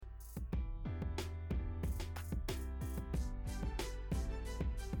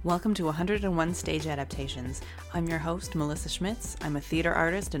Welcome to 101 Stage Adaptations. I'm your host, Melissa Schmitz. I'm a theater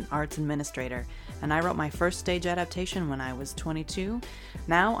artist and arts administrator, and I wrote my first stage adaptation when I was 22.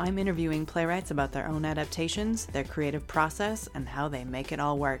 Now I'm interviewing playwrights about their own adaptations, their creative process, and how they make it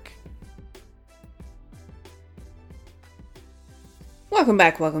all work. Welcome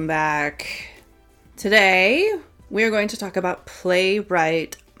back. Today, we are going to talk about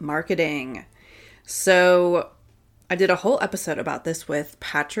playwright marketing. So, I did a whole episode about this with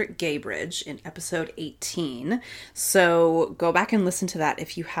Patrick Gaybridge in episode 18. So go back and listen to that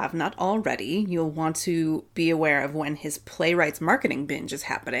if you have not already. You'll want to be aware of when his Playwrights marketing binge is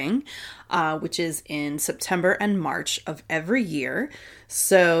happening, which is in September and March of every year.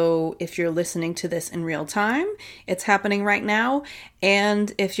 So if you're listening to this in real time, it's happening right now.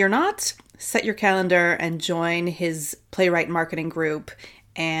 And if you're not, set your calendar and join his Playwright marketing group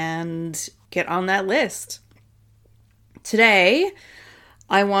and get on that list. Today,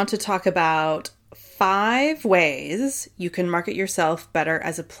 I want to talk about 5 ways you can market yourself better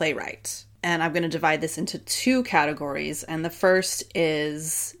as a playwright. And I'm going to divide this into 2 categories. And the first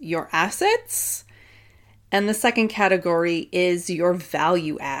is your assets. And the second category is your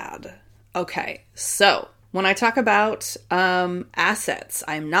value add. Okay, so when I talk about assets,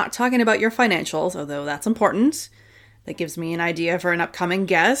 I'm not talking about your financials, although that's important. That gives me an idea for an upcoming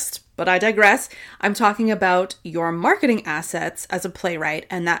guest, but I digress. I'm talking about your marketing assets as a playwright,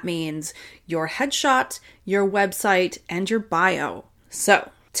 and that means your headshot, your website, and your bio. So,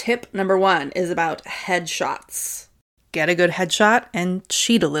 tip number 1 is about headshots. Get a good headshot and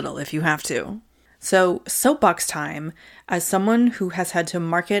cheat a little if you have to. So, soapbox time. As someone who has had to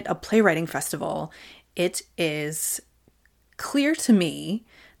market a playwriting festival, it is clear to me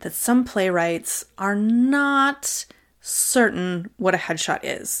that some playwrights are not certain what a headshot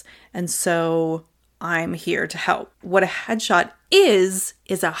is. And so I'm here to help. What a headshot is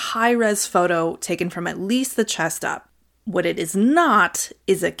a high-res photo taken from at least the chest up. What it is not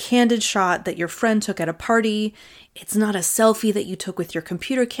is a candid shot that your friend took at a party. It's not a selfie that you took with your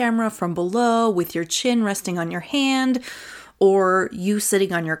computer camera from below with your chin resting on your hand, or you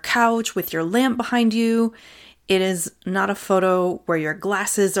sitting on your couch with your lamp behind you. It is not a photo where your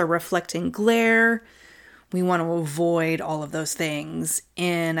glasses are reflecting glare. We want to avoid all of those things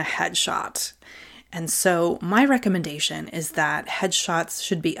in a headshot. And so my recommendation is that headshots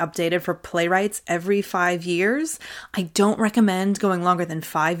should be updated for playwrights every 5 years. I don't recommend going longer than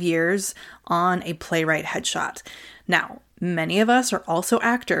 5 years on a playwright headshot. Now, many of us are also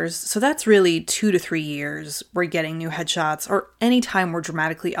actors, so that's really 2 to 3 years we're getting new headshots, or any time we're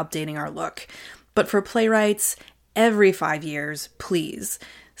dramatically updating our look. But for playwrights, every 5 years, please.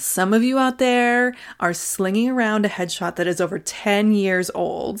 Some of you out there are slinging around a headshot that is over 10 years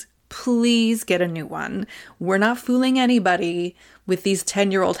old. Please get a new one. We're not fooling anybody with these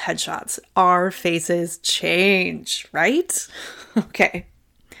 10-year-old headshots. Our faces change, right? Okay.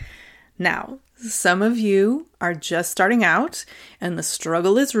 Now, some of you are just starting out and the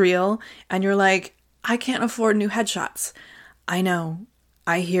struggle is real and you're like, I can't afford new headshots. I know,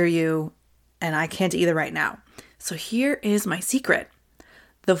 I hear you, and I can't either right now. So here is my secret.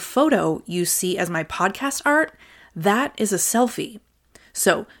 The photo you see as my podcast art, that is a selfie.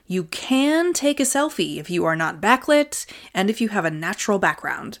 So you can take a selfie if you are not backlit and if you have a natural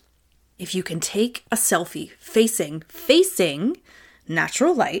background. If you can take a selfie facing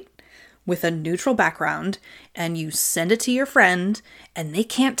natural light with a neutral background and you send it to your friend and they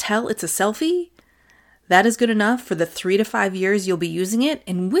can't tell it's a selfie, that is good enough for the 3 to 5 years you'll be using it,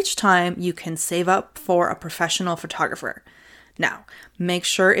 in which time you can save up for a professional photographer. Now, make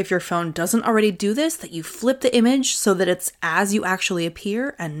sure if your phone doesn't already do this, that you flip the image so that it's as you actually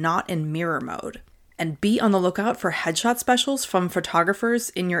appear and not in mirror mode. And be on the lookout for headshot specials from photographers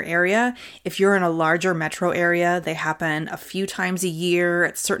in your area. If you're in a larger metro area, they happen a few times a year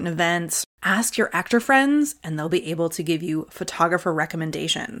at certain events. Ask your actor friends and they'll be able to give you photographer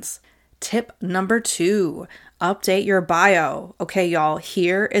recommendations. Tip number 2, update your bio. Okay, y'all,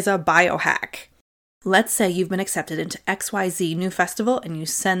 here is a biohack. Let's say you've been accepted into XYZ new festival and you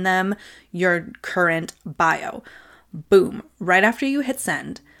send them your current bio. Boom. Right after you hit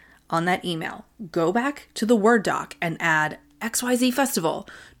send on that email, go back to the Word doc and add XYZ festival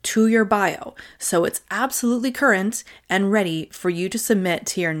to your bio. So it's absolutely current and ready for you to submit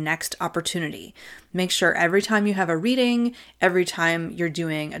to your next opportunity. Make sure every time you have a reading, every time you're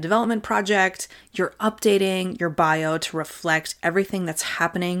doing a development project, you're updating your bio to reflect everything that's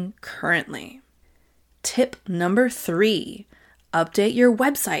happening currently. Tip number 3, update your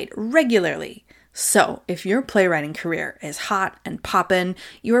website regularly. So if your playwriting career is hot and poppin',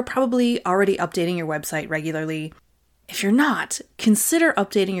 you are probably already updating your website regularly. If you're not, consider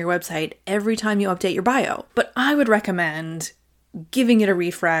updating your website every time you update your bio. But I would recommend giving it a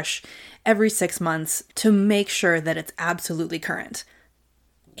refresh every 6 months to make sure that it's absolutely current.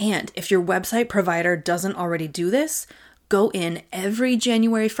 And if your website provider doesn't already do this, go in every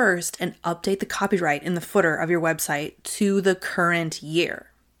January 1st and update the copyright in the footer of your website to the current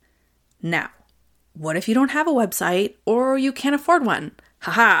year. Now, what if you don't have a website or you can't afford one?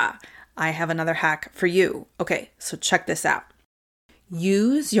 Haha, I have another hack for you. Okay, so check this out.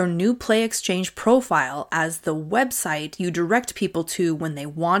 Use your new Play Exchange profile as the website you direct people to when they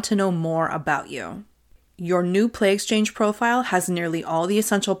want to know more about you. Your new Play Exchange profile has nearly all the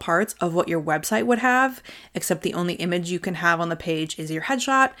essential parts of what your website would have, except the only image you can have on the page is your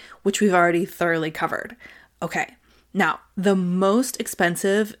headshot, which we've already thoroughly covered. Okay, now the most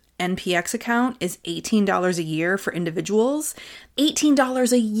expensive NPX account is $18 a year for individuals.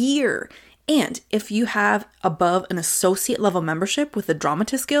 $18 a year! And if you have above an associate level membership with the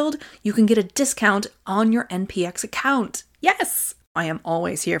Dramatist Guild, you can get a discount on your NPX account. Yes! I am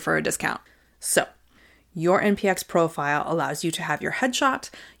always here for a discount. So, your NPX profile allows you to have your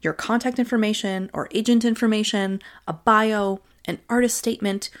headshot, your contact information or agent information, a bio, an artist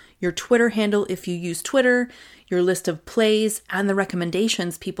statement, your Twitter handle if you use Twitter, your list of plays, and the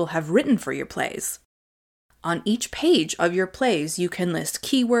recommendations people have written for your plays. On each page of your plays, you can list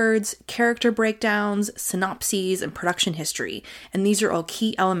keywords, character breakdowns, synopses, and production history. And these are all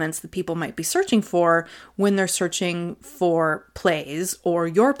key elements that people might be searching for when they're searching for plays or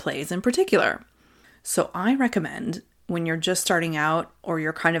your plays in particular. So I recommend when you're just starting out or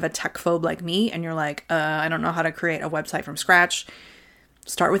you're kind of a tech phobe like me and you're like, I don't know how to create a website from scratch,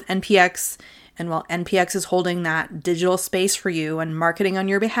 start with NPX. And while NPX is holding that digital space for you and marketing on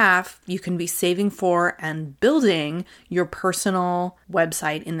your behalf, you can be saving for and building your personal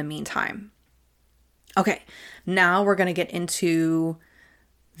website in the meantime. Okay, now we're going to get into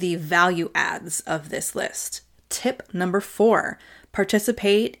the value adds of this list. Tip number 4,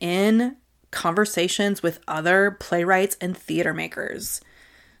 participate in conversations with other playwrights and theater makers.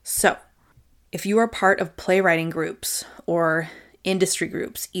 So, if you are part of playwriting groups or industry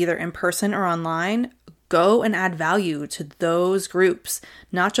groups, either in person or online, go and add value to those groups,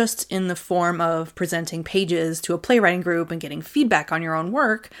 not just in the form of presenting pages to a playwriting group and getting feedback on your own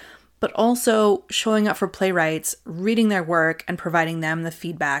work, but also showing up for playwrights, reading their work, and providing them the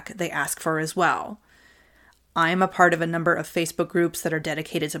feedback they ask for as well. I'm a part of a number of Facebook groups that are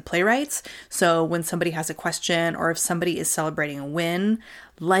dedicated to playwrights, so when somebody has a question or if somebody is celebrating a win,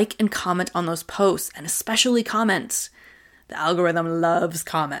 like and comment on those posts, and especially comments. The algorithm loves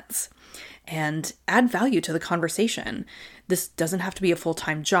comments. And add value to the conversation. This doesn't have to be a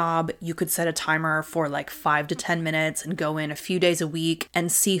full-time job. You could set a timer for like 5 to 10 minutes and go in a few days a week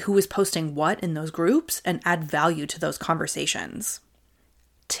and see who is posting what in those groups and add value to those conversations.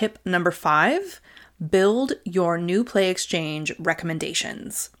 Tip number 5, build your new Play Exchange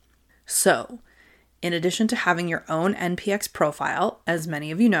recommendations. So, in addition to having your own NPX profile, as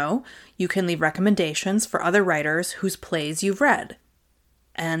many of you know, you can leave recommendations for other writers whose plays you've read.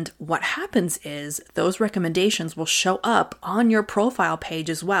 And what happens is those recommendations will show up on your profile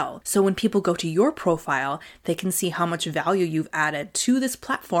page as well. So when people go to your profile, they can see how much value you've added to this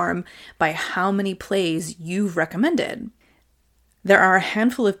platform by how many plays you've recommended. There are a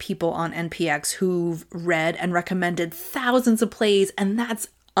handful of people on NPX who've read and recommended thousands of plays, and that's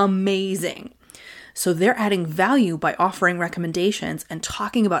amazing. So they're adding value by offering recommendations and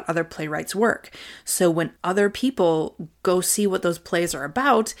talking about other playwrights' work. So when other people go see what those plays are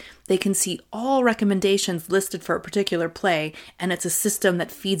about, they can see all recommendations listed for a particular play, and it's a system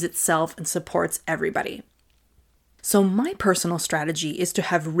that feeds itself and supports everybody. So my personal strategy is to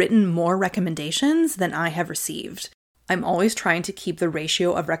have written more recommendations than I have received. I'm always trying to keep the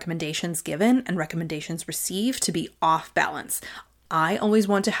ratio of recommendations given and recommendations received to be off balance. I always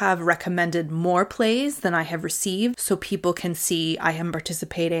want to have recommended more plays than I have received so people can see I am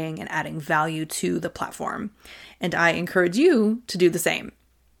participating and adding value to the platform. And I encourage you to do the same.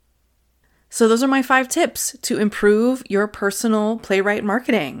 So those are my 5 tips to improve your personal playwright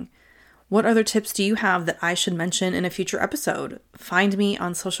marketing. What other tips do you have that I should mention in a future episode? Find me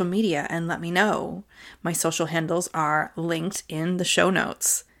on social media and let me know. My social handles are linked in the show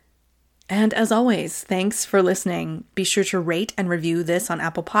notes. And as always, thanks for listening. Be sure to rate and review this on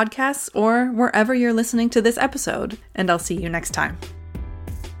Apple Podcasts or wherever you're listening to this episode, and I'll see you next time.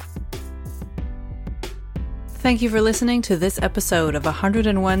 Thank you for listening to this episode of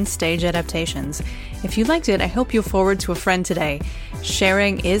 101 Stage Adaptations. If you liked it, I hope you'll forward to a friend today.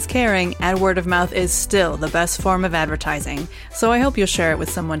 Sharing is caring, and word of mouth is still the best form of advertising, so I hope you'll share it with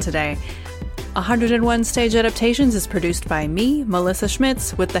someone today. 101 Stage Adaptations is produced by me, Melissa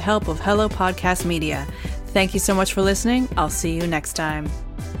Schmitz, with the help of Hello Podcast Media. Thank you so much for listening. I'll see you next time.